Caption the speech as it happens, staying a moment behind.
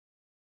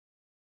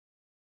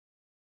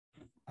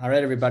All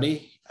right,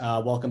 everybody.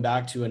 Welcome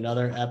back to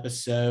another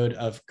episode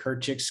of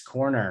Kirchik's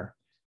Corner.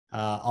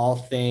 All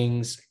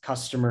things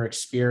customer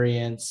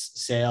experience,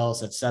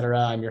 sales, etc.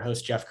 I'm your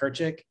host, Jeff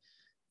Kirchik,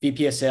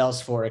 VP of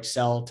Sales for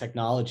Excel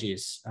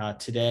Technologies.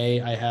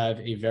 Today, I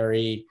have a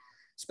very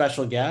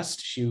special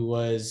guest.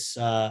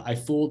 I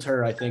fooled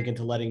her, I think,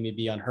 into letting me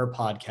be on her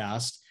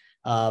podcast,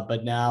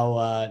 but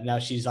now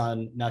she's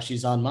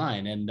on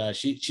mine, and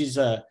she's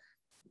a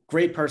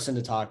great person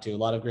to talk to. A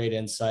lot of great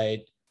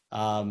insight.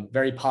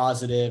 Very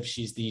positive.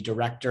 She's the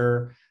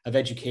Director of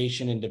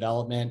Education and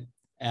Development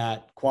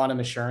at Quantum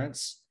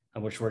Assurance,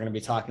 which we're going to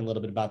be talking a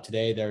little bit about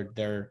today.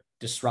 They're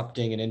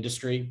disrupting an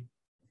industry.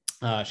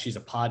 She's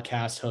a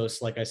podcast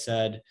host, like I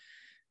said.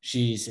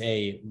 She's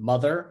a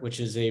mother, which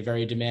is a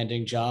very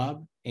demanding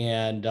job,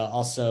 and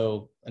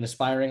also an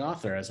aspiring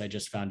author, as I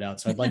just found out.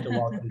 So I'd like to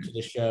welcome to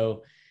the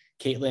show,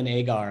 Caitlin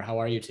Agar. How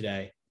are you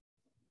today?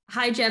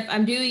 Hi, Jeff.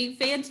 I'm doing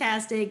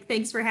fantastic.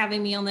 Thanks for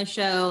having me on the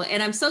show.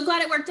 And I'm so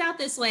glad it worked out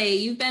this way.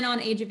 You've been on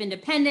Age of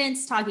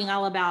Independence talking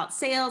all about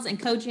sales and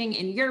coaching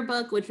in your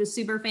book, which was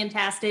super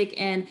fantastic.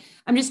 And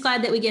I'm just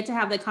glad that we get to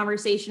have the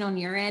conversation on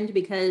your end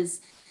because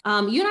you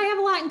and I have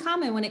a lot in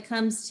common when it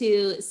comes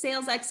to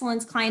sales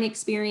excellence, client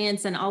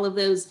experience, and all of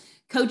those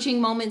coaching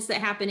moments that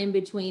happen in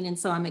between. And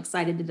so I'm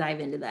excited to dive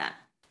into that.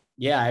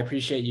 Yeah, I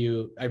appreciate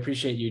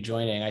you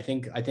joining. I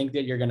think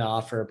that you're going to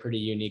offer a pretty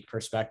unique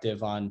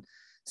perspective on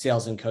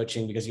sales and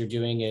coaching because you're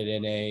doing it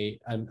in a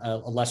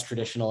less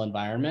traditional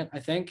environment,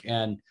 I think.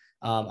 And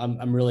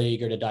I'm really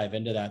eager to dive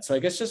into that. So I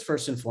guess just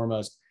first and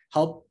foremost,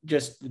 help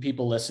just the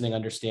people listening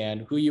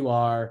understand who you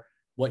are,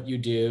 what you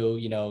do.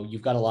 You know,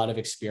 you've got a lot of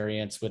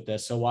experience with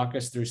this. So walk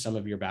us through some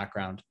of your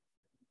background.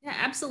 Yeah,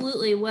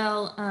 absolutely.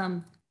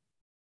 Well,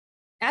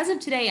 as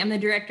of today, I'm the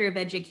Director of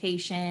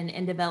Education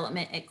and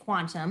Development at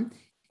Quantum.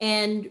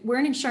 And we're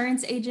an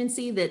insurance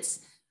agency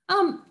that's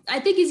I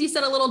think, as you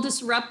said, a little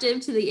disruptive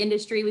to the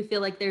industry. We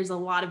feel like there's a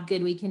lot of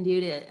good we can do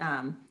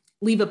to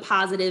leave a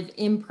positive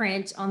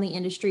imprint on the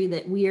industry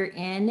that we're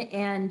in.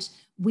 And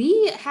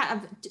we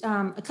have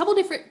a couple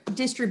different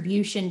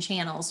distribution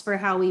channels for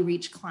how we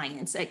reach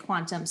clients at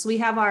Quantum. So we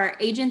have our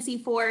agency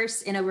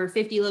force in over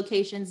 50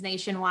 locations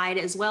nationwide,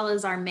 as well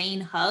as our main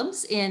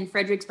hubs in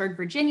Fredericksburg,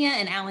 Virginia,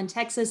 and Allen,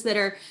 Texas, that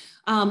are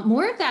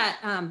more of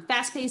that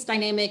fast-paced,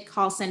 dynamic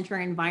call center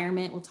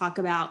environment. We'll talk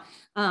about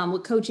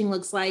what coaching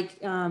looks like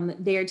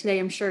there today,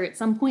 I'm sure, at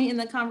some point in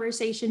the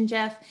conversation,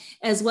 Jeff,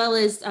 as well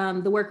as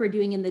the work we're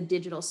doing in the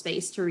digital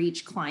space to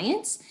reach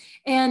clients.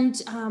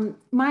 And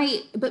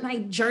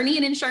my journey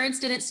in insurance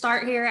didn't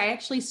start here. I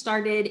actually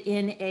started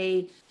in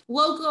a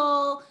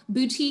local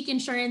boutique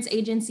insurance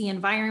agency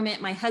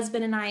environment. My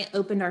husband and I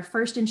opened our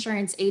first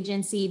insurance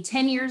agency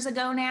 10 years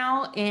ago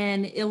now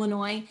in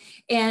Illinois.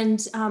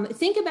 And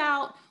think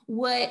about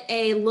what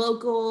a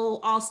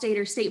local Allstate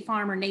or State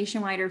Farm or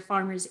Nationwide or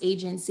Farmers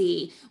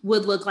agency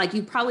would look like.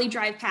 You probably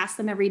drive past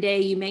them every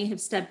day. You may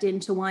have stepped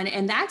into one.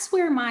 And that's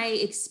where my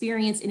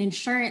experience in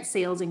insurance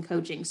sales and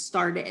coaching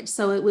started.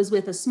 So it was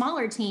with a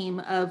smaller team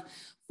of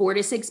 4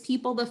 to 6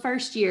 people the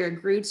first year,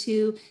 grew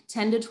to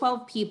 10 to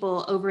 12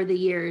 people over the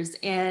years,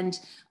 and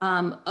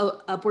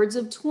upwards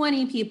of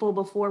 20 people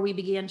before we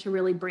began to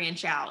really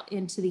branch out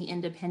into the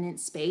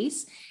independent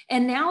space.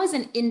 And now as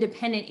an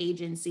independent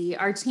agency,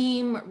 our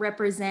team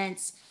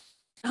represents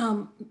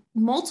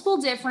multiple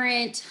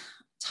different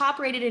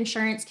top-rated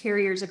insurance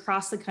carriers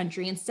across the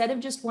country instead of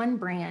just one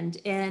brand.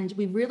 And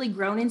we've really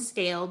grown and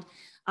scaled.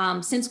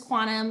 Since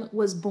Quantum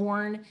was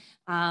born,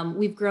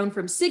 we've grown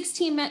from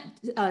 16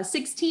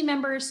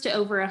 members to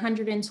over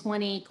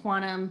 120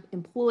 Quantum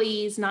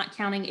employees, not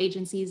counting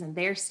agencies and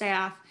their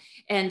staff.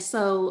 And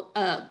so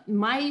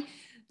my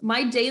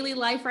daily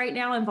life right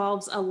now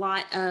involves a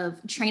lot of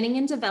training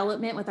and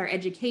development with our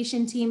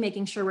education team,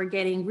 making sure we're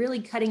getting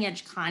really cutting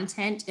edge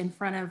content in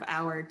front of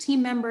our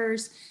team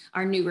members,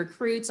 our new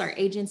recruits, our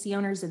agency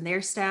owners and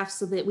their staff,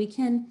 so that we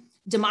can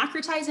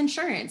democratize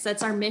insurance.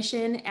 That's our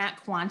mission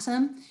at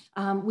Quantum.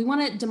 We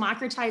want to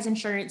democratize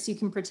insurance so you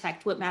can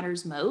protect what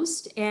matters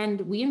most.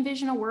 And we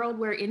envision a world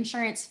where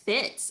insurance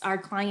fits our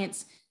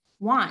clients'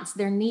 wants,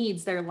 their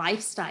needs, their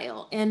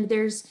lifestyle. And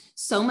there's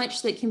so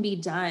much that can be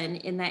done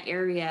in that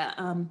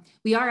area.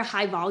 We are a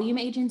high volume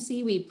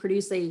agency. We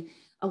produce a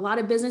lot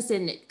of business,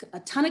 and a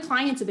ton of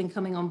clients have been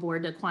coming on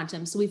board to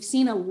Quantum. So we've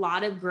seen a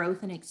lot of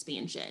growth and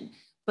expansion.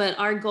 But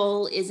our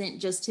goal isn't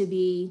just to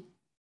be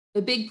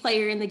a big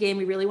player in the game.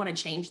 We really want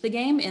to change the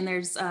game. And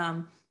there's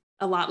a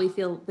lot we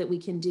feel that we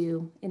can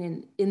do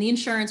in the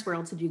insurance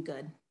world to do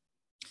good.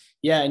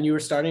 Yeah, and you were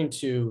starting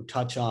to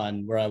touch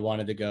on where I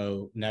wanted to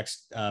go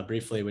next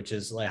briefly, which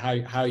is like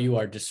how you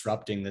are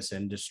disrupting this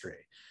industry.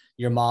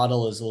 Your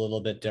model is a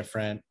little bit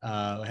different.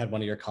 I had one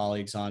of your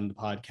colleagues on the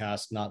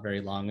podcast not very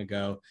long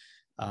ago,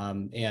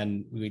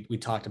 and we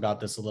talked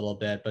about this a little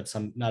bit, but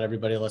not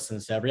everybody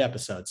listens to every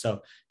episode. So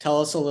tell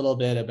us a little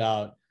bit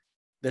about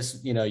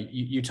this. You know,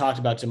 you talked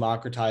about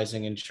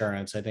democratizing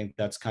insurance. I think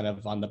that's kind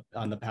of on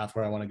the path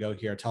where I want to go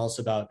here. Tell us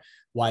about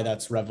why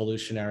that's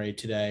revolutionary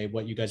today,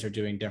 what you guys are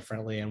doing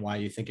differently, and why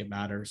you think it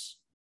matters.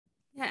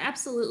 Yeah,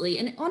 absolutely.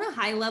 And on a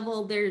high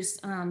level, there's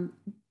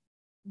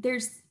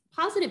there's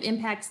positive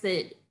impacts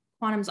that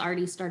Quantum's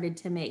already started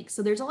to make.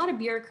 So there's a lot of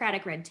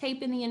bureaucratic red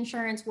tape in the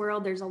insurance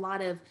world. There's a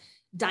lot of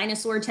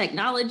dinosaur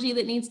technology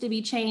that needs to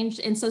be changed.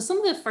 And so some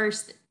of the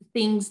first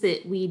things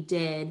that we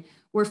did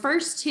were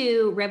first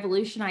to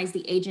revolutionize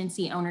the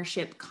agency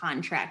ownership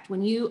contract.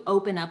 When you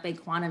open up a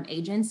Quantum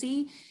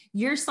agency,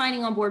 you're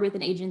signing on board with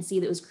an agency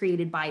that was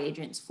created by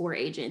agents for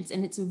agents,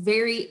 and it's a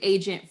very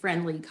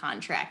agent-friendly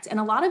contract. And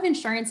a lot of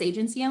insurance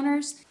agency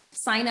owners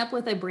sign up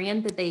with a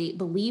brand that they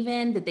believe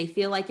in, that they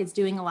feel like it's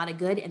doing a lot of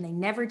good, and they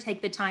never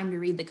take the time to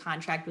read the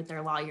contract with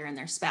their lawyer and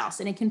their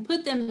spouse. And it can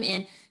put them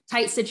in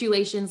tight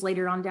situations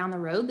later on down the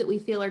road that we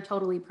feel are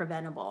totally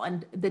preventable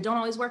and that don't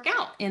always work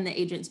out in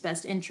the agent's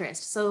best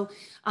interest. So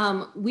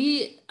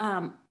we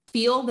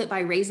feel that by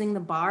raising the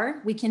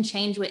bar, we can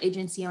change what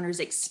agency owners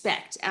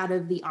expect out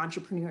of the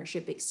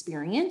entrepreneurship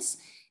experience.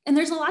 And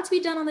there's a lot to be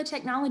done on the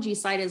technology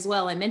side as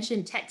well. I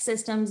mentioned tech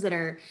systems that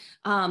are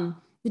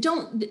that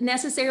don't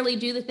necessarily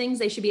do the things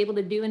they should be able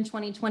to do in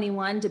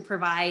 2021 to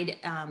provide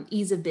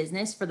ease of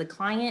business for the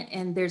client.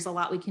 And there's a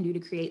lot we can do to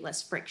create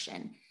less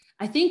friction.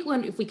 I think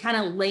if we kind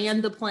of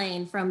land the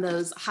plane from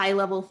those high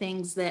level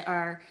things that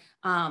are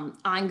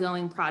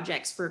ongoing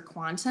projects for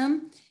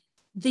Quantum,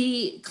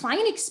 the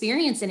client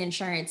experience in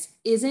insurance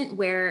isn't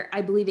where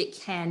I believe it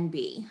can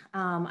be.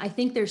 I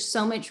think there's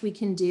so much we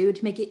can do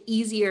to make it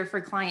easier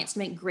for clients to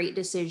make great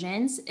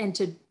decisions and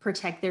to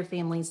protect their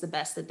families the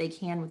best that they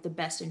can with the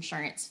best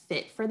insurance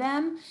fit for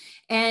them.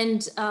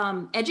 And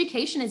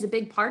education is a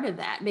big part of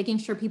that, making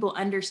sure people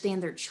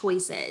understand their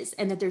choices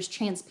and that there's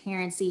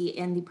transparency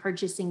in the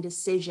purchasing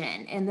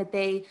decision and that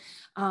they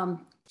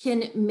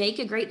can make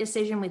a great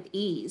decision with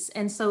ease.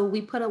 And so we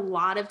put a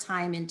lot of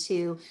time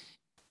into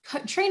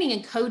training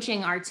and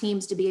coaching our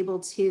teams to be able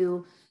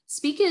to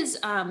speak as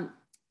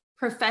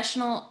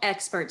professional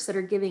experts that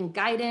are giving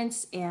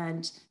guidance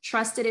and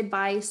trusted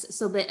advice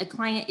so that a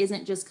client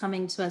isn't just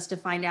coming to us to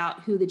find out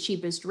who the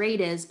cheapest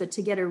rate is, but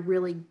to get a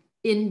really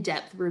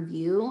in-depth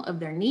review of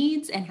their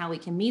needs and how we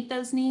can meet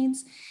those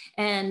needs.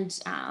 And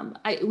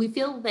we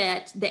feel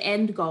that the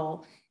end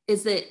goal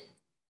is that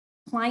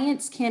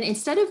clients can,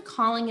 instead of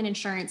calling an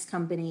insurance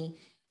company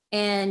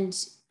and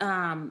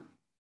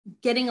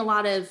getting a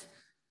lot of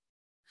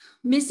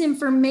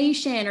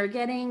misinformation or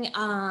getting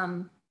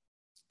a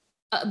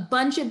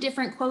bunch of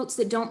different quotes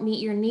that don't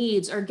meet your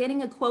needs, or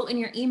getting a quote in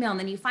your email and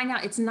then you find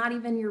out it's not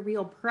even your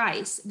real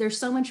price. There's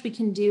so much we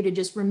can do to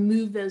just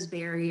remove those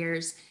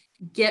barriers,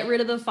 get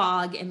rid of the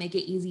fog, and make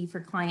it easy for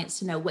clients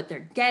to know what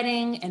they're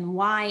getting and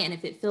why, and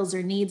if it fills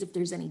their needs, if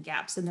there's any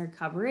gaps in their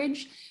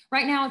coverage.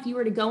 Right now, if you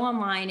were to go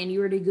online and you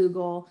were to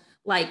Google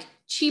like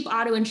cheap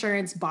auto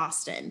insurance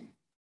Boston,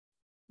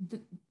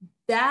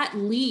 that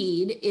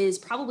lead is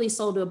probably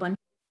sold to a bunch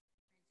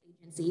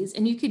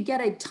and you could get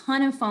a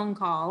ton of phone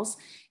calls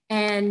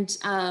and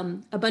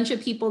a bunch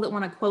of people that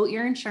want to quote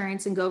your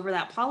insurance and go over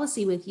that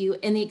policy with you.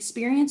 And the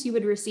experience you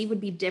would receive would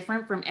be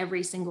different from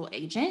every single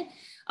agent.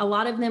 A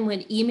lot of them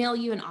would email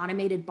you an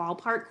automated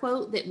ballpark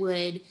quote that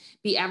would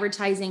be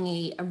advertising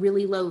a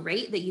really low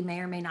rate that you may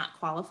or may not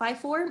qualify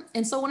for.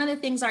 And so one of the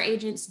things our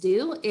agents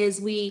do is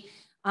we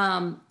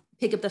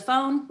pick up the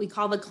phone, we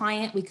call the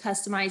client, we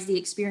customize the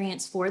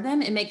experience for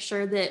them and make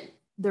sure that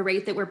the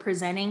rate that we're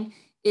presenting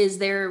is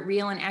their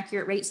real and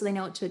accurate rate so they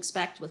know what to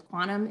expect with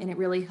Quantum. And it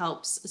really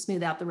helps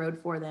smooth out the road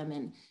for them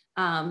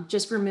and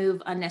just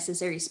remove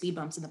unnecessary speed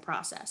bumps in the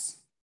process.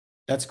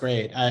 That's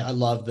great. I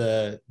love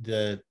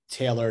the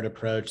tailored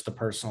approach, the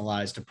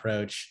personalized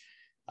approach.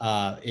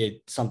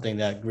 It's something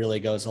that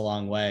really goes a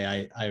long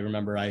way. I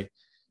remember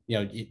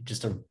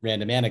just a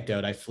random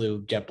anecdote, I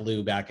flew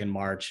JetBlue back in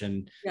March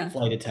and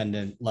flight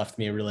attendant left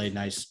me a really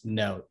nice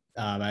note.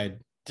 I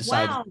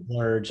decided to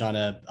splurge on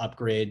a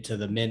upgrade to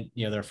the Mint,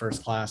 their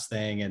first class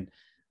thing. And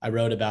I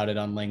wrote about it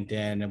on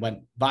LinkedIn. It went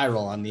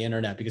viral on the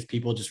internet because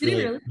people just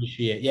really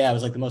appreciate. Yeah, it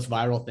was like the most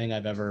viral thing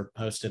I've ever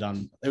posted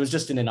on. It was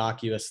just an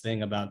innocuous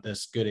thing about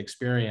this good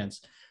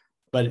experience,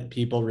 but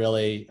people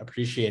really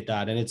appreciate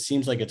that. And it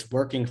seems like it's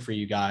working for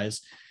you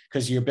guys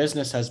because your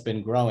business has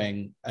been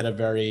growing at a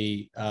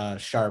very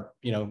sharp,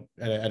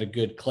 at a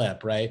good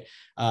clip, right?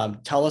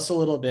 Tell us a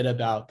little bit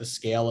about the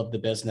scale of the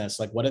business,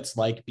 like what it's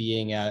like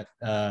being at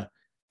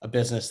a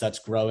business that's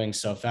growing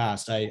so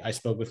fast. I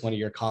spoke with one of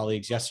your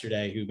colleagues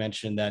yesterday who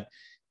mentioned that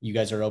you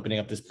guys are opening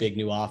up this big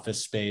new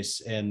office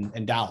space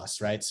in Dallas,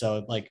 right?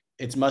 So like,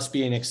 it must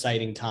be an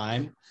exciting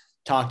time.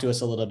 Talk to us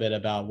a little bit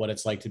about what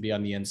it's like to be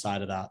on the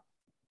inside of that.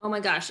 Oh my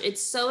gosh,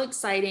 it's so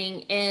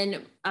exciting.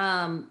 And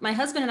my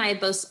husband and I have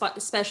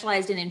both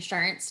specialized in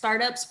insurance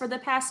startups for the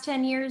past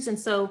 10 years. And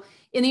so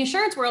in the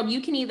insurance world,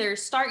 you can either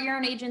start your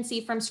own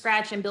agency from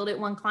scratch and build it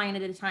one client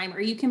at a time, or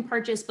you can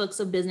purchase books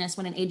of business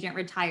when an agent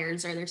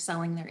retires or they're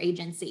selling their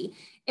agency.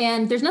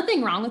 And there's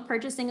nothing wrong with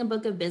purchasing a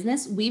book of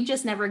business. We've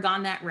just never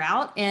gone that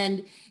route.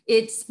 And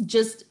it's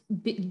just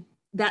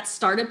that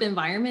startup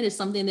environment is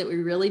something that we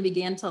really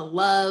began to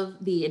love,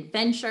 the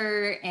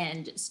adventure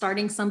and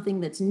starting something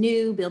that's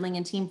new, building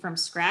a team from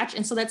scratch.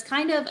 And so that's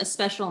kind of a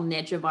special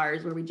niche of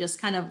ours where we just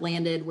kind of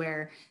landed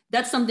where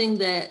that's something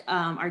that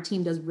our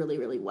team does really,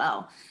 really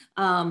well.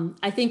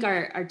 I think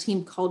our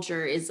team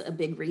culture is a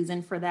big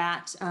reason for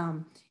that.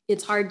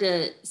 It's hard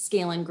to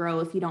scale and grow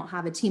if you don't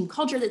have a team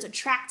culture that's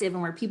attractive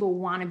and where people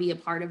want to be a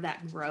part of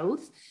that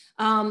growth.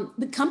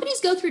 The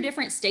companies go through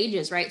different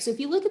stages, right? So if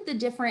you look at the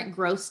different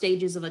growth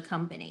stages of a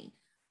company,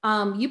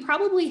 you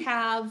probably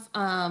have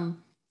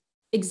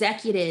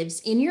executives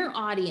in your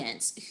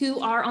audience who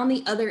are on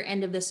the other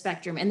end of the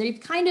spectrum, and they've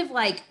kind of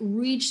like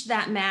reached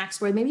that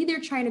max where maybe they're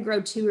trying to grow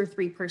 2 or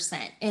 3%,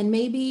 and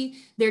maybe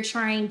they're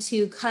trying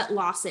to cut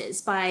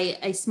losses by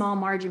a small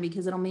margin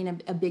because it'll mean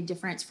a big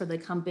difference for the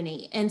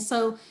company. And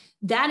so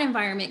that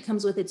environment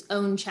comes with its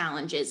own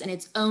challenges and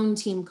its own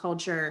team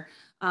culture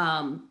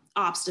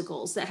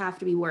obstacles that have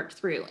to be worked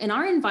through. In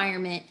our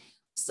environment,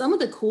 some of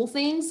the cool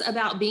things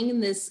about being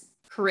in this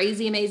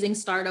crazy, amazing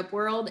startup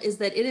world is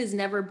that it is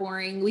never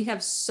boring. We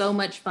have so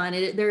much fun.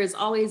 There is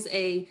always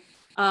a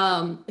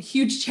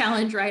huge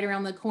challenge right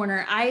around the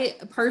corner. I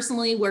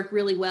personally work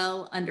really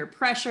well under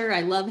pressure.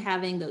 I love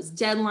having those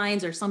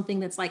deadlines or something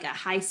that's like a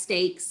high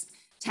stakes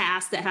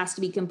task that has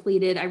to be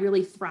completed. I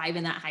really thrive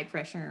in that high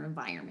pressure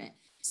environment.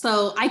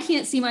 So I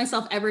can't see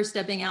myself ever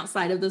stepping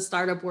outside of the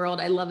startup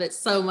world. I love it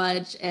so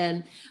much.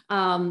 And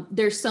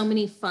there's so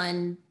many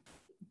fun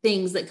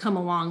things that come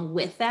along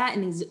with that,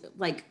 and these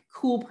like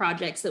cool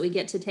projects that we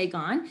get to take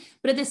on.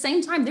 But at the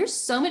same time, there's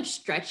so much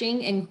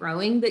stretching and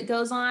growing that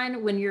goes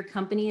on when your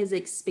company is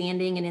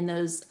expanding and in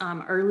those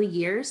early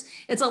years.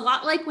 It's a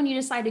lot like when you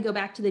decide to go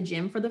back to the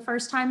gym for the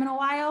first time in a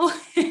while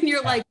and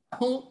you're like,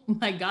 oh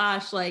my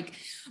gosh, like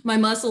my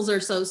muscles are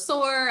so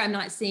sore. I'm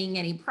not seeing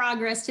any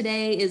progress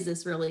today. Is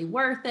this really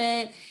worth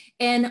it?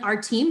 And our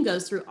team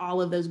goes through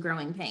all of those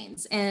growing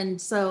pains.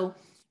 And so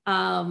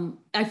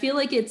I feel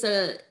like it's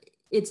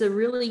a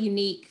really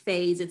unique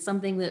phase. It's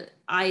something that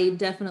I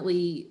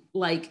definitely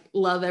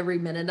love every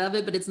minute of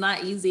it, but it's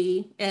not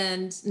easy.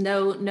 And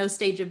no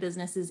stage of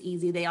business is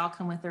easy. They all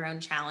come with their own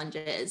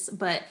challenges,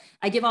 but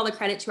I give all the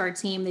credit to our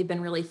team. They've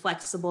been really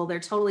flexible. They're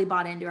totally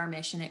bought into our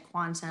mission at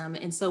Quantum.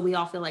 And so we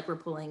all feel like we're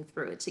pulling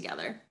through it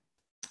together.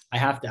 I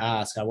have to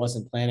ask, I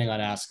wasn't planning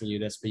on asking you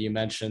this, but you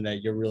mentioned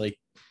that you're really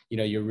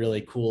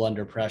cool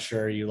under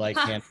pressure. You like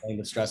handling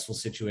the stressful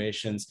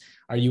situations.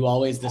 Are you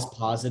always this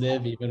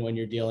positive, even when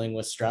you're dealing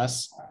with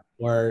stress?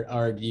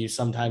 Or do you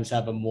sometimes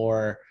have a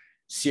more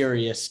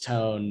serious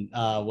tone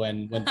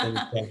when things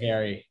get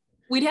hairy?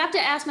 We'd have to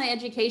ask my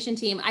education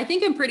team. I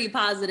think I'm pretty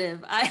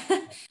positive. I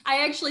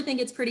actually think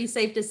it's pretty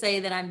safe to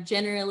say that I'm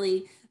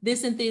generally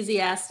this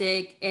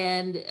enthusiastic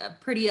and a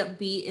pretty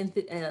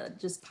upbeat,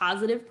 just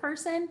positive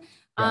person.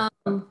 Yeah.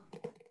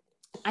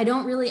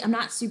 I'm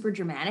not super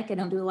dramatic. I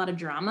don't do a lot of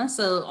drama.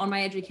 So on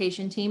my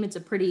education team, it's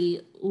a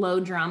pretty low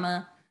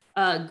drama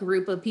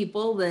group of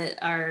people that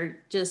are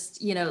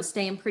just,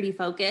 staying pretty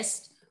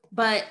focused.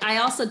 But I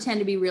also tend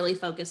to be really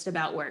focused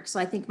about work. So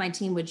I think my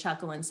team would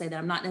chuckle and say that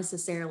I'm not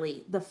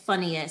necessarily the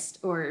funniest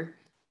or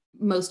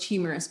most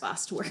humorous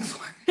boss to work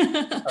for. All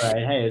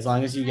right. Hey, as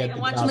long as you get I'm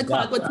watching the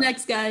clock. What's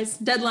next, guys?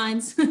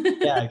 Deadlines.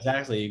 Yeah,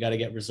 exactly. You got to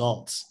get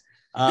results.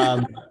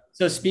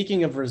 So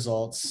speaking of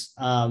results,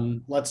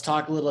 let's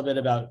talk a little bit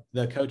about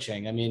the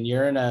coaching. I mean,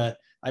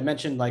 I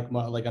mentioned like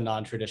a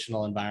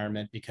non-traditional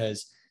environment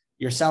because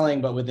you're selling,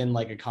 but within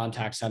like a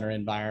contact center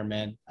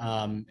environment.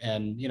 And,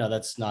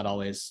 that's not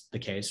always the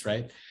case,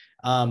 right?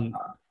 And,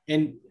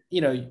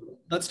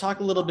 let's talk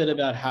a little bit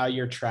about how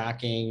you're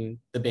tracking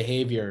the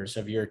behaviors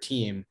of your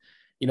team.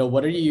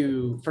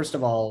 First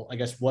of all, I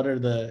guess, what are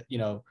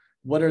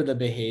the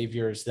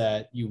behaviors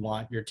that you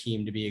want your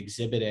team to be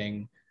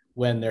exhibiting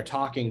when they're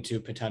talking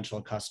to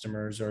potential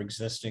customers or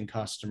existing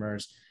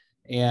customers?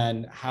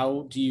 And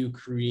how do you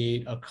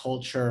create a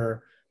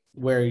culture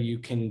where you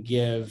can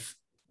give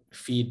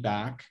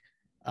feedback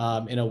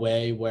in a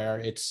way where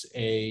it's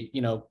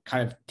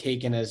kind of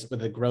taken as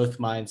with a growth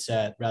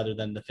mindset rather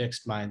than the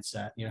fixed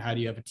mindset? How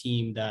do you have a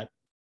team that's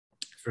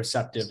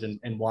receptive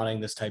and wanting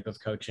this type of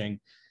coaching?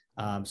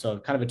 So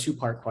kind of a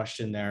two-part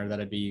question there that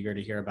I'd be eager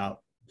to hear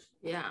about.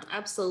 Yeah,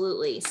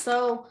 absolutely.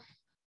 So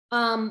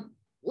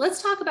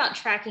let's talk about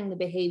tracking the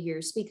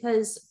behaviors,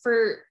 because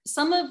for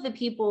some of the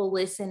people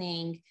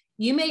listening,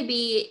 you may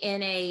be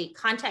in a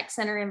contact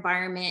center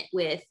environment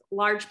with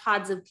large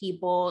pods of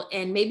people,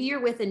 and maybe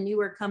you're with a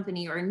newer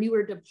company or a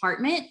newer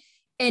department,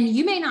 and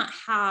you may not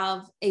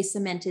have a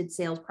cemented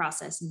sales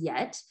process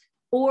yet.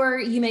 Or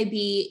you may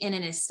be in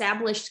an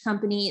established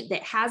company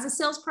that has a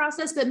sales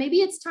process, but maybe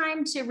it's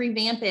time to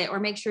revamp it or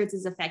make sure it's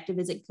as effective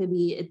as it could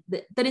be,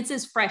 that it's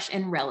as fresh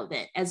and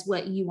relevant as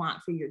what you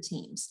want for your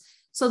teams.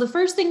 So the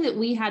first thing that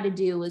we had to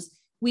do was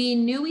we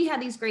knew we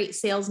had these great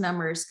sales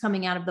numbers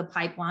coming out of the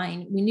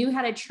pipeline. We knew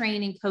how to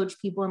train and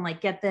coach people and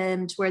get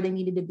them to where they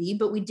needed to be,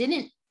 but we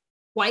didn't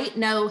quite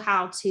know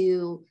how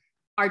to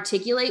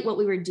articulate what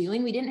we were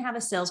doing. We didn't have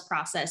a sales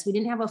process. We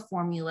didn't have a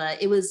formula.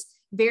 It was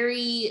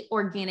very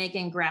organic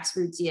and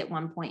grassrootsy at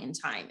one point in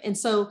time. And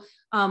so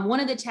one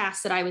of the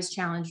tasks that I was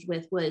challenged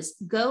with was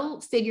go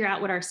figure out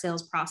what our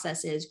sales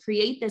process is,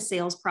 create the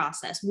sales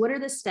process. What are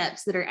the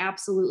steps that are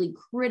absolutely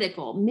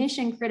critical,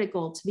 mission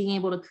critical to being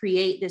able to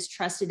create this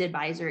trusted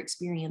advisor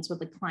experience with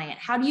the client?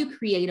 How do you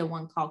create a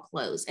one-call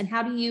close? And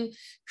how do you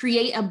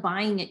create a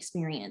buying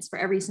experience for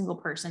every single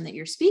person that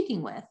you're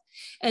speaking with?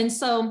 And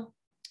so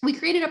we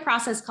created a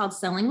process called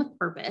Selling with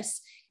Purpose.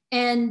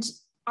 And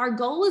our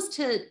goal is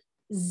to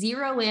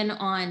zero in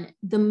on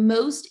the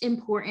most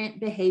important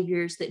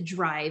behaviors that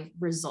drive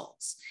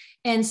results.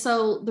 And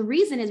so the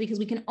reason is because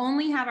we can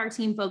only have our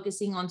team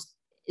focusing on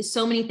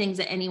so many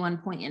things at any one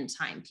point in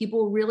time.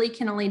 People really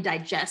can only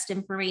digest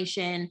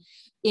information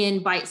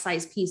in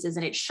bite-sized pieces.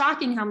 And it's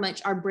shocking how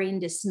much our brain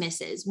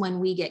dismisses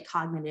when we get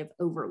cognitive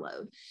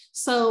overload.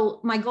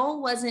 So my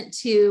goal wasn't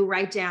to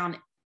write down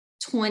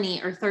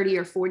 20 or 30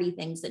 or 40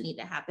 things that need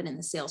to happen in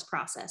the sales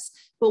process.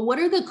 But what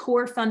are the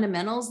core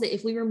fundamentals that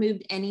if we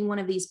removed any one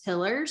of these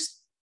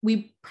pillars,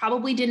 we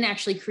probably didn't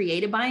actually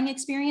create a buying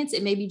experience.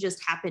 It maybe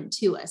just happened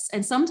to us.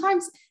 And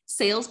sometimes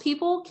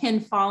salespeople can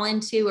fall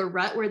into a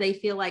rut where they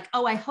feel like,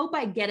 oh, I hope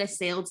I get a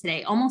sale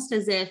today, almost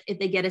as if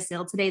they get a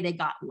sale today, they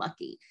got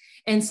lucky.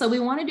 And so we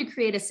wanted to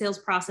create a sales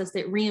process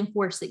that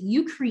reinforced that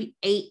you create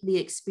the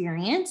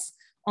experience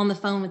on the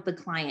phone with the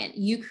client.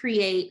 You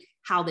create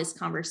how this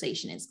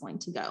conversation is going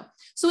to go.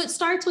 So it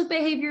starts with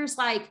behaviors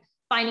like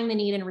finding the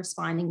need and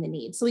responding the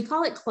need. So we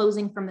call it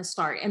closing from the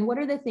start. And what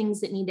are the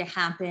things that need to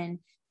happen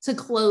to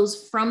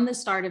close from the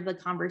start of the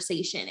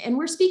conversation? And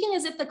we're speaking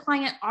as if the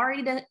client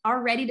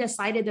already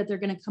decided that they're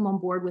going to come on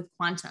board with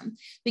Quantum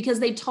because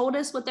they told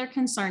us what they're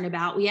concerned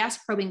about. We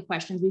asked probing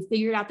questions. We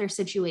figured out their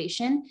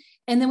situation.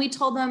 And then we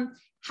told them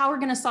how we're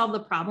going to solve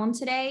the problem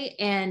today.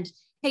 And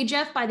hey,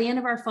 Jeff, by the end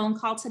of our phone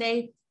call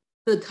today,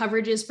 the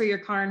coverages for your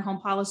car and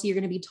home policy are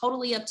going to be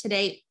totally up to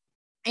date.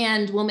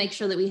 And we'll make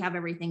sure that we have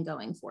everything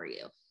going for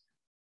you.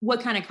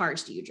 What kind of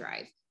cars do you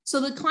drive? So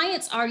the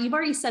clients you've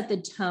already set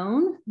the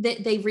tone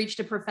that they've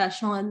reached a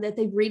professional and that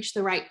they've reached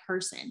the right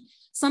person.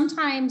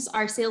 Sometimes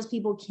our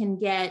salespeople can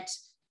get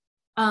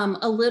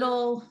a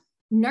little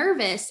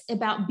nervous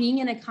about being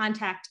in a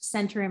contact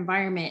center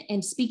environment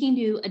and speaking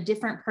to a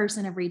different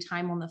person every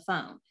time on the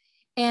phone.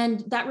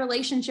 And that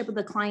relationship with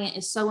the client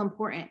is so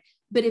important.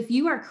 But if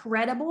you are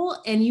credible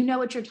and you know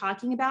what you're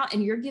talking about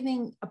and you're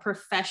giving a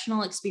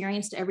professional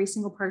experience to every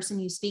single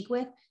person you speak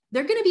with,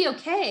 they're going to be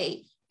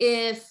okay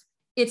if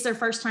it's their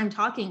first time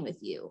talking with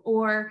you,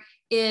 or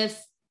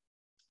if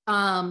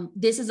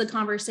this is a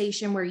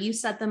conversation where you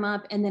set them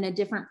up and then a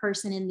different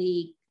person in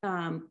the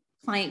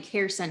client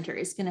care center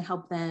is going to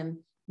help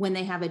them when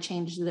they have a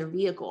change to their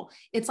vehicle.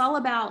 It's all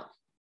about,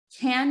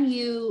 can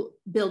you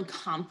build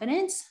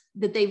confidence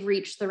that they've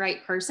reached the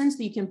right person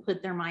so you can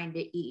put their mind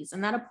at ease?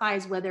 And that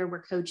applies whether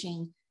we're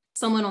coaching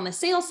someone on the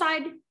sales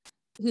side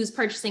who's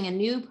purchasing a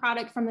new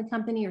product from the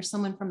company or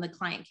someone from the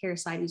client care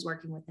side who's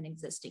working with an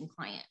existing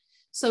client.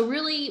 So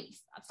really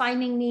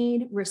finding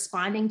need,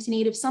 responding to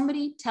need. If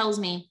somebody tells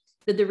me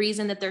that the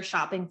reason that they're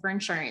shopping for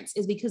insurance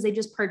is because they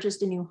just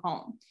purchased a new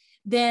home,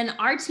 then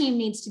our team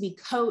needs to be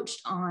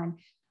coached on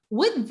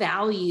what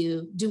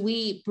value do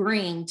we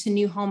bring to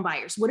new home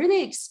buyers? What are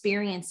they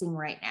experiencing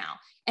right now?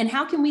 And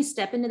how can we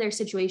step into their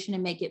situation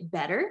and make it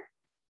better?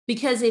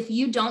 Because if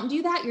you don't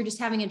do that, you're just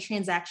having a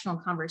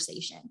transactional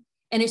conversation.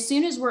 And as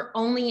soon as we're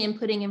only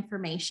inputting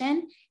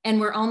information and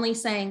we're only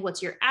saying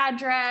what's your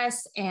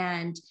address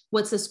and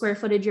what's the square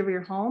footage of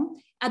your home,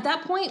 at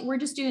that point, we're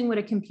just doing what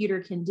a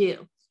computer can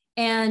do.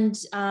 And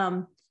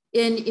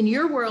in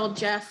your world,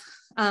 Jeff,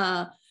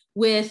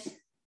 with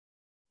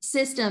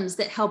systems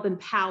that help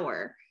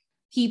empower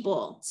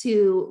people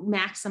to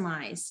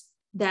maximize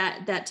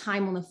that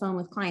time on the phone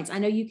with clients, I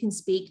know you can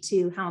speak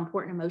to how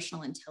important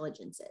emotional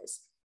intelligence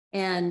is.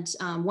 And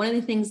one of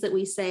the things that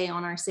we say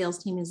on our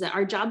sales team is that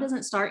our job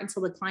doesn't start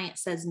until the client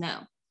says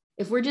no.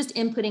 If we're just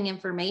inputting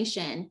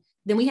information,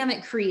 then we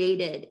haven't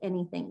created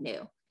anything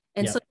new.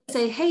 And so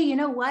say, hey, you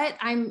know what?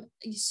 I'm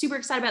super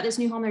excited about this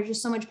new home. There's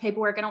just so much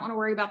paperwork. I don't want to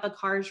worry about the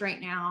cars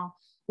right now.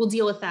 We'll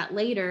deal with that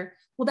later.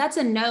 Well, that's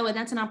a no. And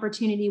that's an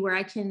opportunity where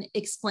I can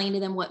explain to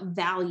them what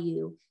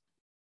value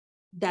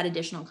that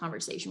additional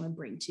conversation would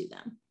bring to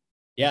them.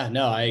 Yeah,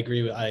 no, I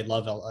agree. I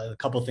love a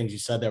couple of things you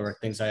said. There were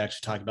things I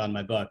actually talked about in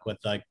my book with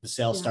like the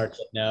sales starts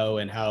with no,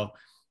 and how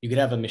you could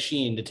have a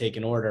machine to take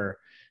an order,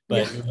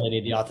 but you really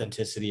need the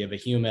authenticity of a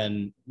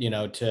human, you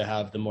know, to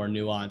have the more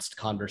nuanced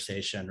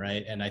conversation.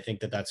 Right. And I think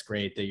that that's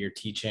great that you're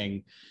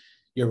teaching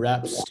your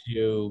reps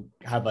to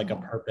have like a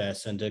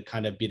purpose and to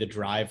kind of be the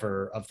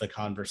driver of the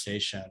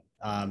conversation.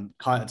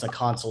 It's a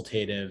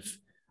consultative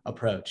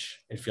approach.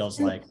 It feels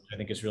like, I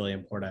think is really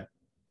important.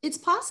 It's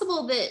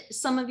possible that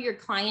some of your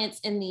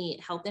clients in the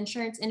health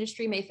insurance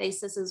industry may face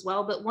this as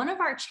well. But one of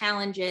our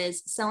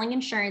challenges selling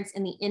insurance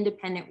in the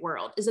independent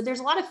world is that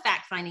there's a lot of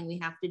fact finding we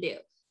have to do.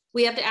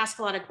 We have to ask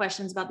a lot of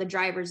questions about the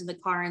drivers of the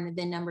car and the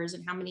VIN numbers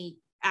and how many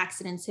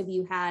accidents have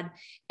you had?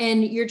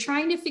 And you're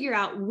trying to figure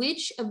out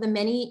which of the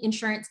many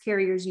insurance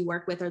carriers you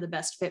work with are the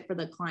best fit for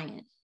the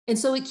client. And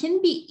so it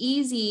can be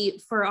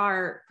easy for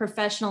our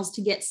professionals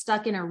to get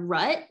stuck in a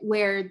rut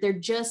where they're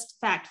just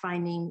fact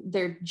finding,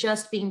 they're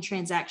just being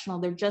transactional,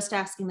 they're just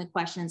asking the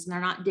questions, and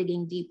they're not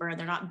digging deeper,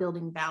 they're not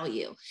building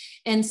value.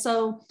 And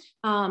so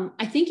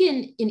I think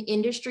in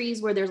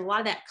industries where there's a lot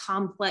of that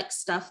complex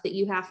stuff that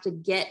you have to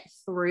get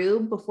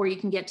through before you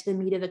can get to the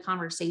meat of the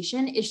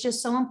conversation, it's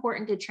just so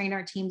important to train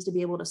our teams to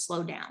be able to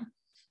slow down.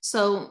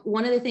 So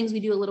one of the things we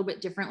do a little bit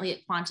differently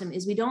at Quantum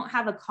is we don't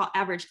have a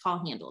average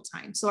call handle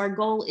time. So our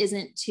goal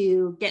isn't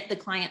to get the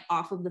client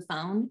off of the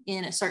phone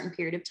in a certain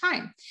period of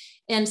time.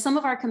 And some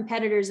of our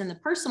competitors in the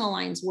personal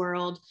lines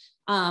world,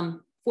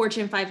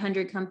 Fortune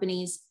 500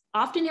 companies,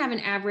 often have an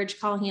average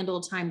call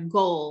handle time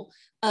goal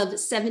of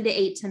 7 to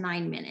 8 to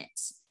 9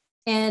 minutes.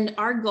 And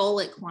our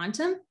goal at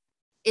Quantum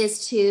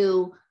is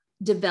to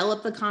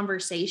develop the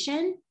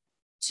conversation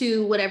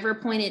to whatever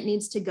point it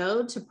needs to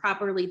go to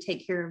properly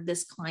take care of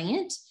this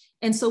client.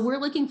 And so we're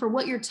looking for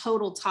what your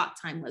total talk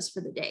time was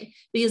for the day,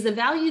 because the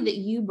value that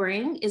you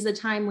bring is the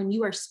time when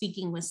you are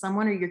speaking with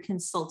someone or you're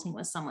consulting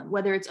with someone,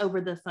 whether it's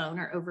over the phone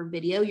or over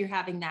video, you're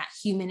having that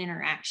human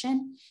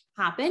interaction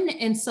happen.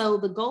 And so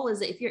the goal is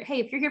that if you're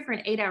here for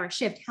an 8-hour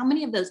shift, how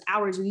many of those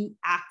hours are you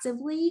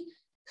actively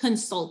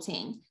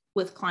consulting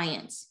with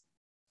clients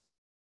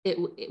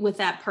with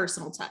that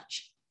personal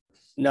touch?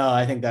 No,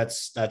 I think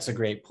that's a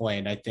great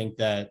point. I think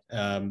that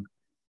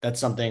that's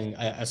something,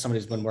 as somebody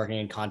who's been working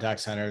in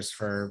contact centers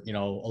for, a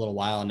little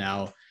while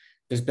now,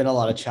 there's been a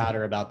lot of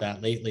chatter about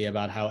that lately,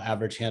 about how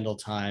average handle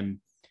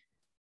time,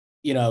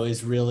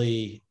 is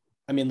really,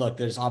 look,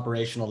 there's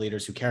operational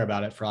leaders who care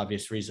about it for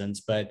obvious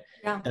reasons, but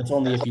that's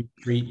only if you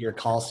treat your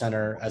call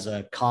center as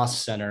a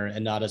cost center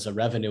and not as a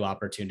revenue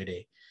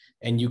opportunity.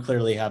 And you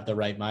clearly have the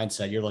right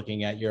mindset. You're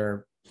looking at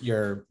your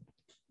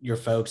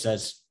folks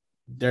as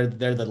they're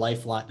the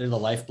lifeline, they're the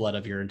lifeblood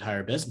of your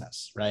entire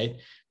business, right?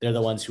 They're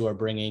the ones who are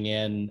bringing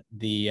in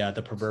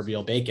the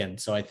proverbial bacon.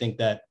 So I think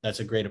that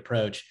that's a great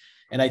approach.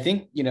 And I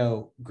think,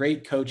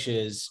 great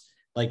coaches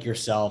like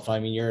yourself,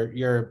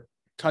 you're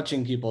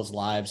touching people's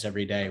lives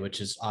every day, which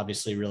is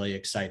obviously really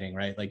exciting,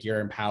 right? Like you're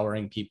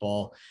empowering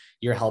people,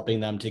 you're helping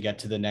them to get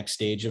to the next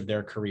stage of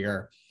their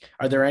career.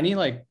 Are there any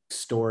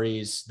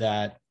stories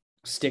that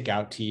stick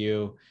out to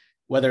you,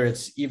 whether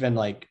it's even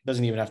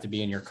doesn't even have to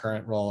be in your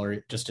current role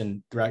or just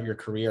throughout your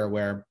career,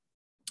 where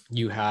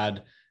you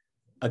had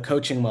a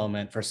coaching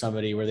moment for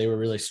somebody where they were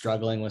really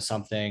struggling with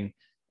something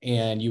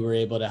and you were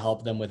able to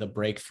help them with a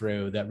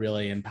breakthrough that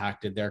really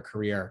impacted their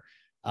career?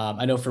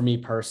 I know for me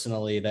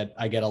personally that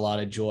I get a lot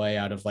of joy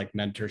out of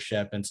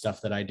mentorship and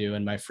stuff that I do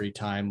in my free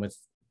time with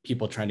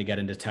people trying to get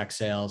into tech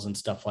sales and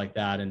stuff like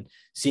that. And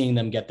seeing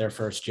them get their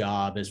first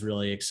job is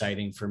really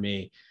exciting for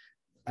me.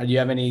 Do you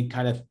have any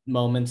kind of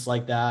moments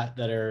like that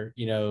are,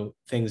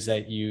 things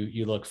that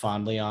you look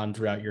fondly on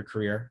throughout your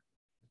career?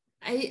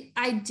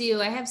 I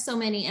do. I have so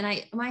many.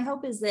 And my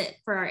hope is that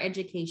for our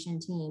education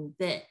team,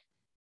 that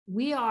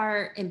we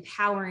are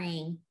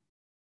empowering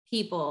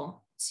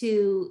people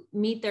to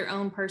meet their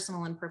own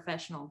personal and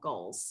professional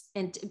goals.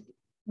 And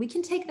we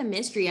can take the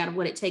mystery out of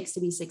what it takes to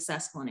be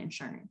successful in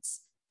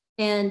insurance.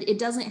 And it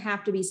doesn't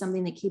have to be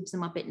something that keeps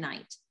them up at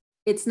night.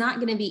 It's not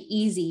going to be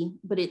easy,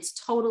 but it's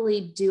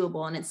totally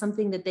doable. And it's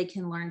something that they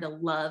can learn to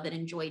love and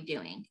enjoy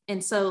doing.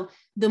 And so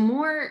the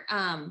more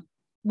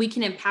we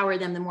can empower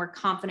them, the more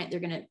confident they're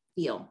going to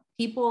feel.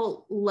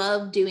 People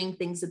love doing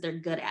things that they're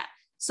good at.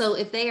 So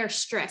if they are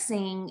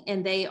stressing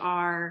and they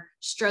are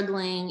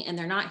struggling and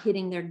they're not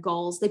hitting their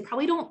goals, they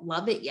probably don't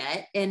love it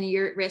yet. And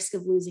you're at risk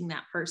of losing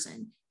that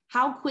person.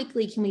 How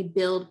quickly can we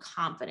build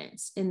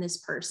confidence in this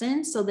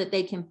person so that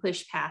they can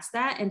push past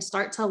that and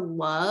start to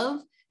love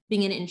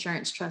being an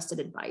insurance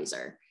trusted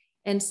advisor?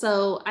 And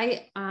so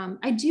I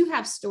do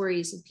have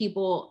stories of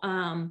people.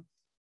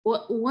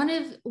 One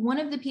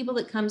of the people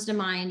that comes to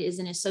mind is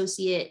an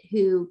associate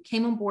who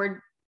came on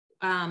board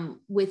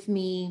with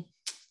me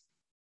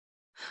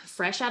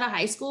fresh out of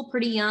high school,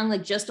 pretty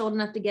young, just old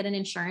enough to get an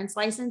insurance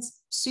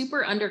license,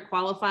 super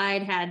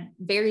underqualified, had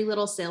very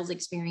little sales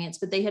experience,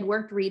 but they had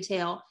worked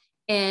retail,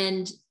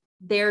 and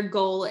their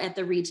goal at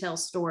the retail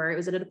store, it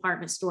was at a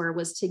department store,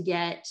 was to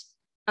get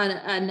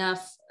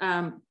enough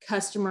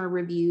customer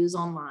reviews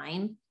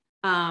online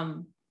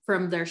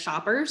from their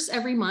shoppers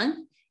every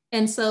month.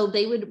 And so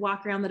they would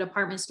walk around the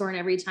department store, and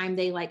every time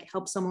they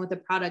help someone with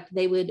a product,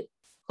 they would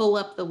pull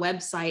up the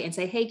website and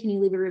say, hey, can you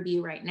leave a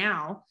review right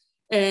now?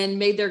 And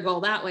made their goal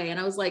that way. And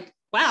I was like,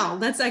 wow,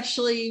 that's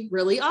actually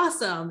really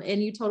awesome.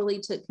 And you totally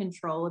took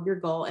control of your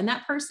goal. And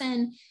that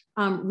person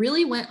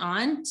really went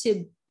on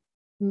to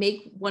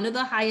make one of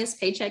the highest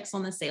paychecks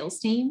on the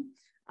sales team.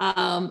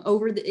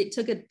 It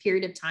took a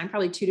period of time,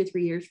 probably 2 to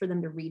 3 years for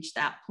them to reach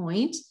that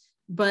point.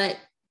 But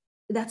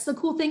that's the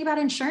cool thing about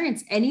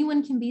insurance.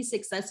 Anyone can be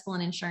successful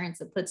in insurance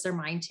that puts their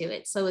mind to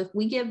it. So if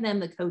we give them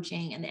the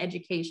coaching and the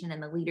education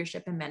and the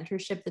leadership and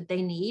mentorship that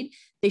they need,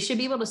 they should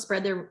be able to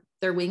spread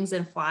their wings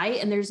and fly.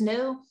 And there's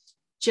no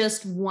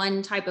just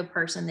one type of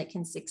person that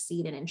can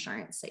succeed in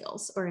insurance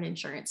sales or in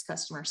insurance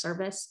customer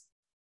service.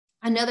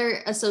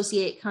 Another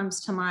associate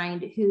comes to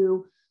mind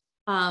who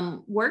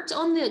worked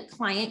on the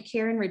client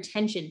care and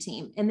retention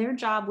team, and their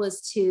job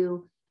was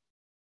to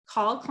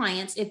call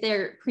clients if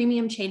their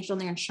premium changed on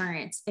their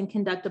insurance and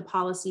conduct a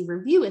policy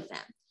review with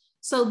them.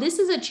 So this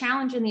is a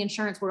challenge in the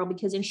insurance world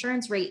because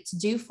insurance rates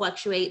do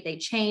fluctuate, they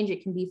change,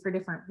 it can be for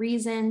different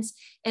reasons.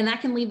 And that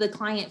can leave the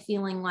client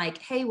feeling like,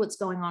 hey, what's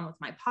going on with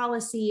my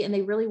policy? And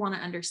they really want to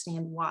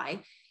understand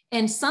why.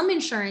 And some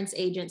insurance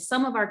agents,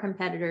 some of our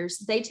competitors,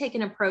 they take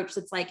an approach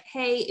that's like,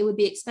 hey, it would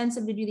be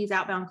expensive to do these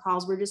outbound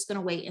calls. We're just going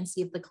to wait and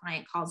see if the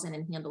client calls in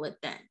and handle it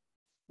then.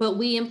 But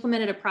we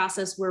implemented a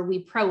process where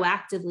we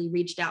proactively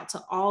reached out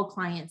to all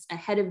clients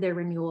ahead of their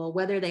renewal,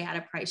 whether they had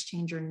a price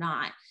change or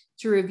not,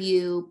 to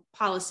review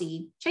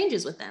policy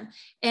changes with them.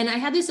 And I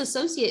had this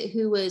associate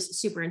who was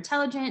super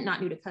intelligent,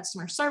 not new to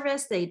customer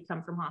service. They'd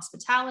come from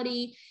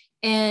hospitality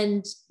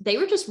and they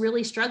were just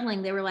really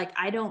struggling. They were like,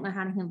 I don't know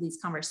how to handle these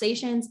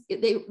conversations.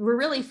 They were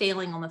really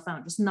failing on the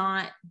phone, just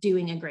not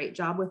doing a great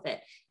job with it.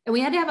 And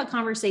we had to have a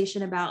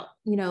conversation about,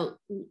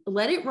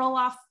 let it roll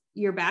off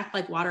your back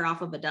like water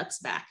off of a duck's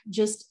back.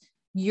 Just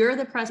you're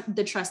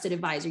the trusted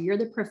advisor. You're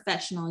the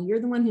professional. You're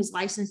the one who's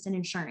licensed in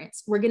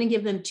insurance. We're going to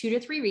give them 2 to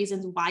 3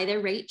 reasons why their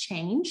rate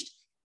changed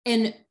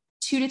and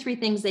 2 to 3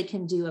 things they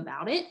can do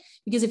about it.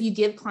 Because if you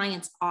give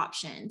clients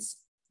options,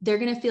 they're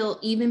going to feel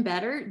even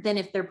better than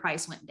if their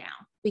price went down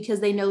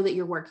because they know that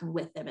you're working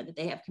with them and that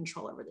they have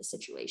control over the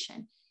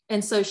situation.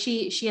 And so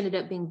she ended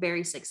up being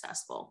very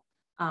successful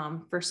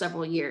for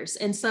several years.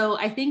 And so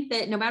I think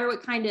that no matter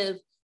what kind of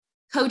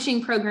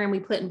coaching program we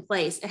put in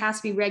place, it has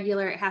to be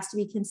regular, it has to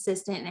be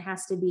consistent, and it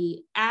has to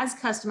be as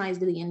customized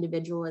to the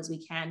individual as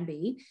we can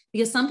be,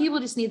 because some people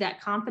just need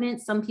that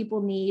confidence. Some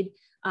people need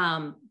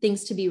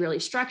things to be really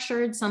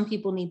structured. Some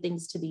people need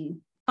things to be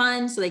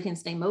fun so they can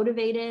stay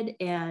motivated,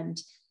 and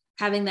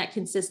having that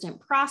consistent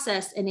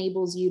process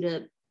enables you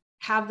to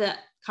have that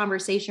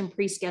conversation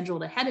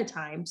pre-scheduled ahead of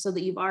time so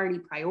that you've already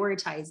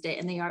prioritized it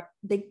and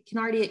they can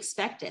already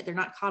expect it. They're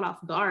not caught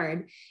off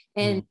guard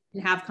and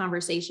have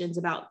conversations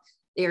about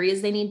the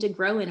areas they need to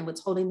grow in and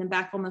what's holding them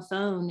back on the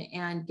phone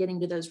and getting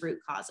to those root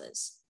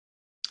causes.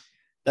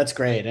 That's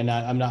great. And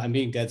I'm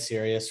being dead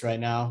serious right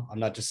now. I'm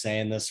not just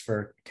saying this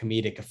for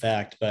comedic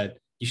effect, but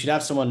you should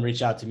have someone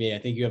reach out to me. I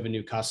think you have a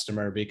new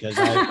customer because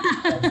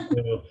I went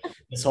through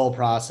this whole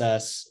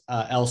process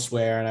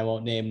elsewhere, and I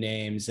won't name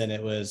names. And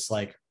it was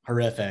like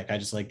horrific. I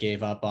just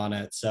gave up on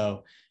it.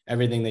 So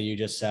everything that you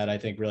just said, I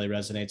think really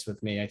resonates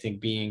with me. I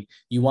think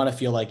you want to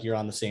feel like you're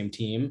on the same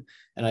team.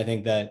 And I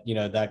think that,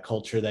 that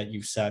culture that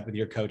you've set with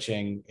your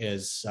coaching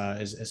is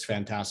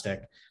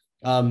fantastic.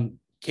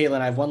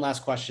 Caitlin, I have one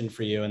last question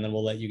for you, and then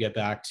we'll let you get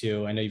back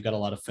to, I know you've got a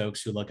lot of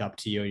folks who look up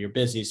to you. You're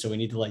busy, so we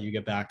need to let you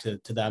get back to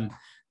them.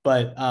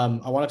 But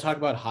I want to talk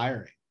about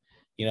hiring.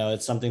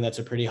 It's something that's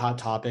a pretty hot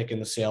topic in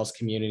the sales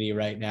community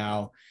right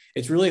now.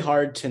 It's really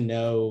hard to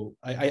know.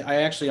 I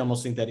actually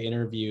almost think that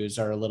interviews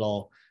are a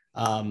little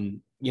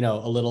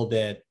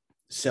bit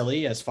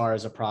silly as far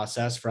as a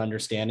process for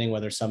understanding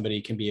whether somebody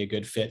can be a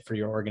good fit for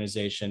your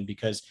organization,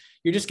 because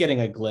you're just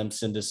getting a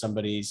glimpse into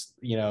somebody's,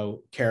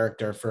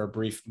 character for a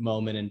brief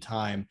moment in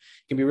time.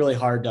 It can be really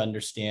hard to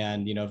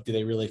understand, do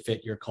they really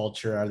fit your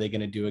culture? Are they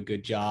going to do a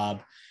good job?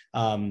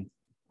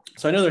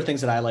 So I know there are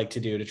things that I like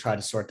to do to try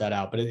to sort that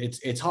out, but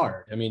it's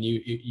hard. I mean,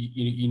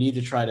 you need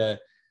to try to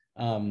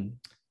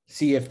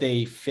see if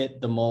they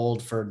fit the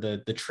mold for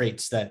the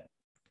traits that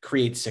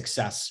create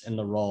success in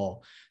the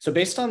role. So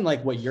based on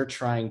what you're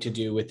trying to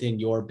do within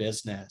your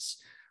business,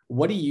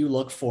 what do you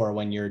look for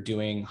when you're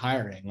doing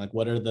hiring?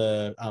 What are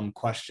the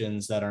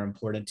questions that are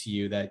important to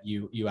you that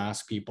you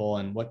ask people,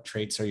 and what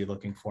traits are you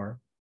looking for?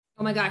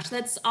 Oh my gosh,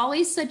 that's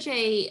always such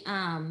a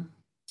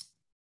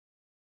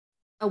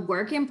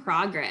work in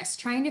progress,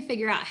 trying to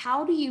figure out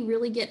how do you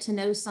really get to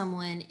know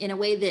someone in a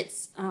way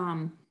that's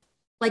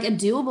like a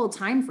doable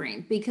time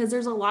frame, because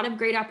there's a lot of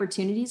great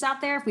opportunities out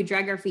there. If we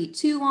drag our feet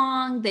too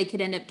long, they could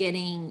end up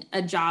getting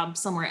a job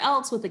somewhere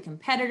else with a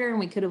competitor, and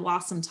we could have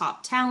lost some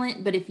top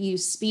talent. But if you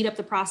speed up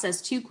the process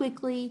too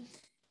quickly,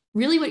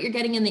 really what you're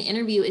getting in the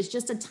interview is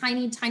just a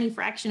tiny, tiny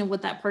fraction of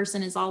what that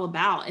person is all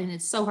about. And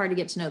it's so hard to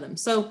get to know them.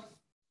 So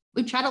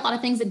we've tried a lot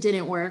of things that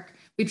didn't work.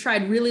 We've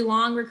tried really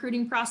long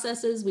recruiting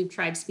processes. We've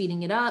tried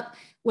speeding it up.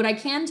 What I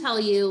can tell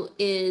you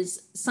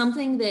is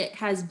something that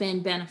has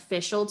been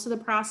beneficial to the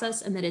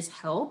process and that has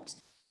helped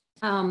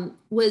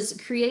was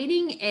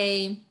creating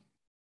a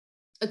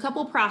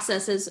couple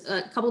processes,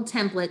 a couple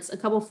templates, a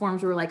couple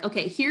forms where we're like,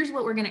 okay, here's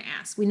what we're going to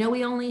ask. We know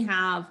we've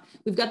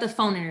got the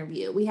phone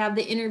interview. We have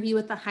the interview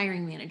with the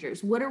hiring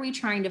managers. What are we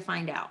trying to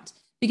find out?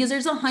 Because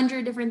there's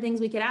 100 different things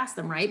we could ask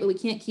them, right? But we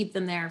can't keep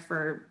them there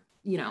for,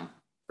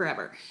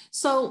 forever.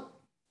 So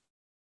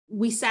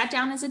we sat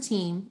down as a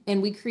team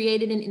and we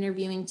created an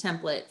interviewing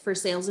template for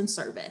sales and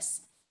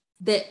service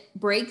that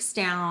breaks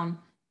down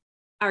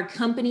our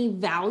company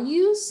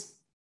values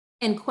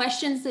and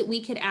questions that we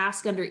could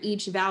ask under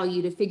each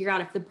value to figure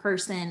out if the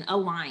person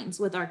aligns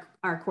with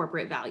our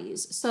corporate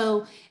values.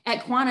 So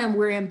at Quantum,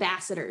 we're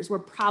ambassadors, we're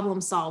problem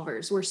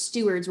solvers, we're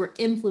stewards, we're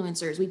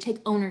influencers, we take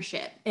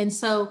ownership. And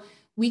so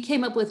we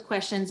came up with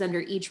questions under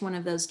each one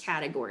of those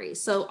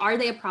categories. So are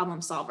they a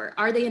problem solver?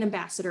 Are they an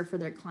ambassador for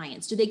their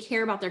clients? Do they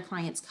care about their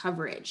clients'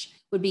 coverage?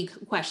 Would be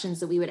questions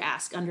that we would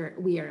ask under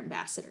we are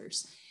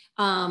ambassadors.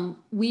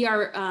 We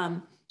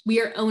are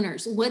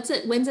owners.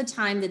 When's a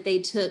time that they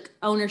took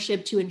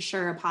ownership to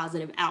ensure a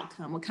positive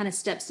outcome? What kind of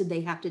steps did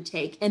they have to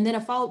take? And then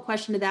a follow-up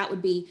question to that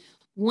would be,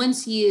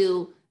 once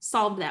you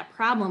solved that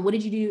problem, what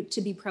did you do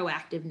to be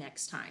proactive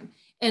next time?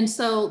 And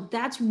so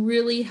that's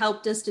really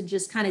helped us to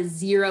just kind of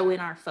zero in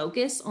our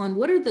focus on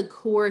what are the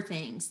core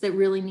things that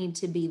really need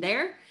to be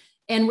there.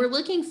 And we're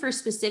looking for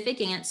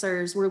specific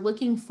answers. We're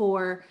looking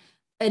for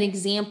an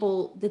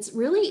example that's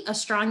really a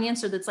strong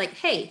answer that's like,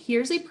 hey,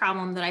 here's a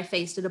problem that I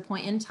faced at a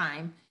point in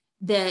time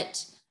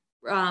that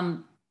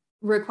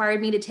required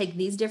me to take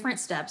these different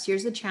steps.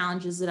 Here's the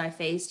challenges that I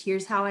faced.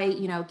 Here's how I,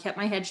 kept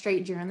my head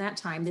straight during that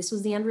time. This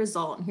was the end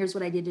result. And here's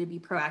what I did to be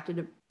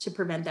proactive to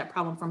prevent that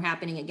problem from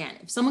happening again.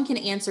 If someone can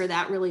answer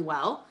that really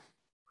well,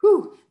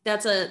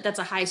 that's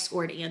a high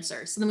scored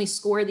answer. So then we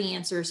score the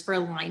answers for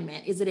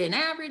alignment. Is it an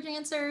average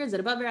answer? Is it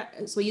above?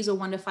 So we use a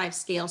 1 to 5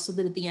 scale so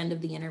that at the end of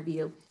the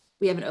interview,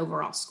 we have an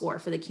overall score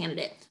for the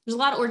candidate. There's a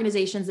lot of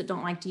organizations that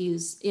don't like to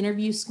use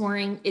interview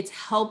scoring. It's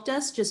helped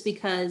us just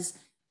because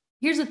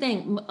here's the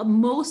thing,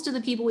 most of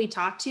the people we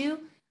talk to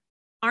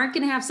aren't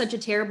going to have such a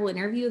terrible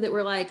interview that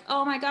we're like,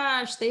 oh my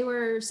gosh, they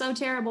were so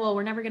terrible,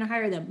 we're never going to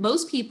hire them.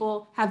 Most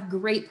people have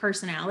great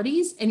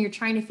personalities and you're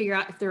trying to figure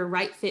out if they're a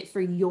right fit for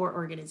your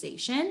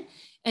organization.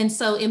 And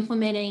so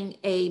implementing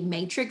a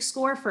matrix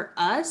score for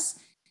us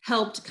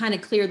helped kind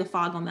of clear the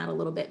fog on that a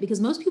little bit, because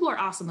most people are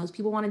awesome. Most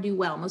people want to do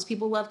well. Most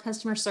people love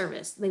customer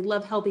service. They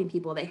love helping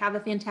people. They have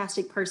a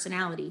fantastic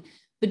personality,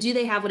 but do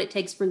they have what it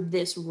takes for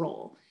this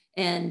role?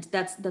 And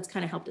that's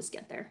kind of helped us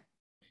get there.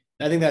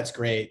 I think that's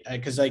great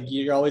because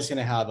you're always going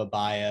to have a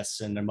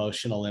bias and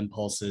emotional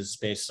impulses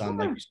based on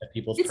like you said,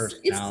 people's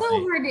personality. It's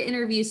so hard to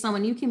interview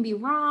someone. You can be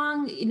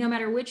wrong no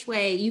matter which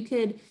way. You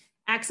could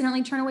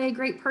accidentally turn away a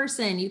great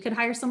person. You could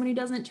hire someone who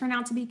doesn't turn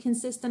out to be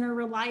consistent or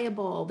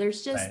reliable.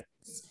 There's just right.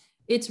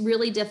 It's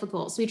really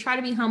difficult. So we try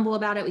to be humble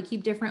about it. We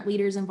keep different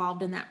leaders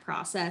involved in that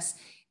process.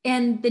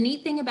 And the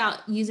neat thing about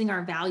using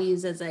our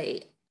values as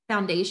a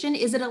foundation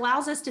is it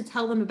allows us to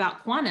tell them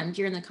about Quantum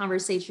during the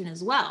conversation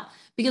as well,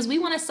 because we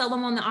want to sell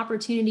them on the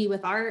opportunity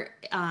with our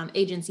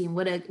agency and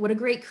what a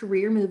great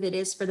career move it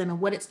is for them and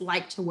what it's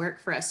like to work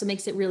for us. So it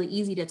makes it really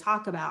easy to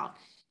talk about.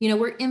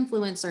 We're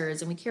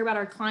influencers and we care about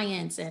our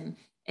clients and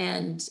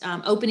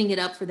opening it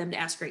up for them to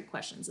ask great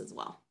questions as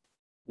well.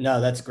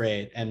 No, that's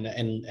great.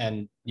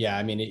 And yeah,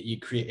 I mean,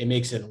 it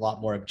makes it a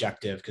lot more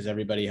objective because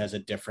everybody has a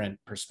different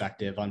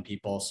perspective on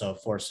people. So it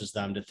forces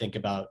them to think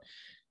about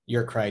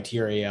your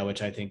criteria,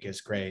 which I think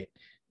is great.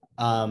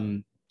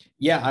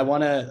 Yeah, I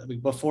want to,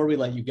 before we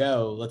let you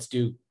go, let's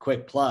do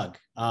quick plug.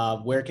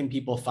 Where can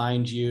people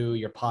find you,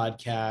 your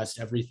podcast,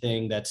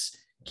 everything that's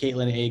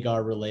Caitlin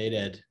Agar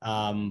related?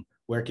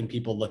 Where can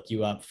people look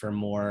you up for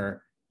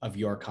more of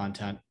your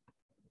content?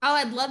 Oh,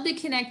 I'd love to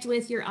connect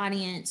with your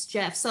audience,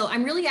 Jeff. So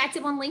I'm really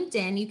active on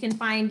LinkedIn. You can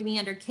find me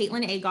under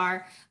Caitlin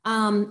Agar.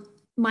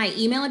 My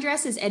email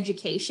address is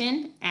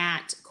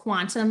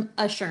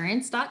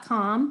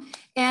education@quantumassurance.com.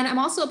 And I'm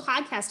also a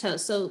podcast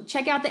host. So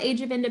check out The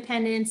Age of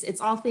Independence.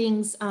 It's all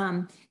things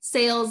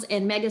sales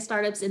and mega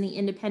startups in the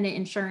independent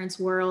insurance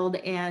world,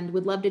 and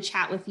would love to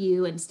chat with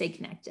you and stay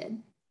connected.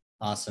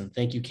 Awesome.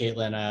 Thank you,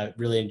 Caitlin. I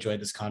really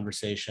enjoyed this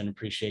conversation.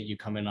 Appreciate you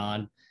coming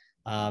on.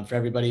 For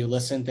everybody who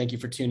listened, thank you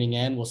for tuning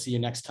in. We'll see you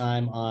next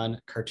time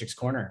on Kurtchik's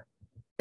Corner.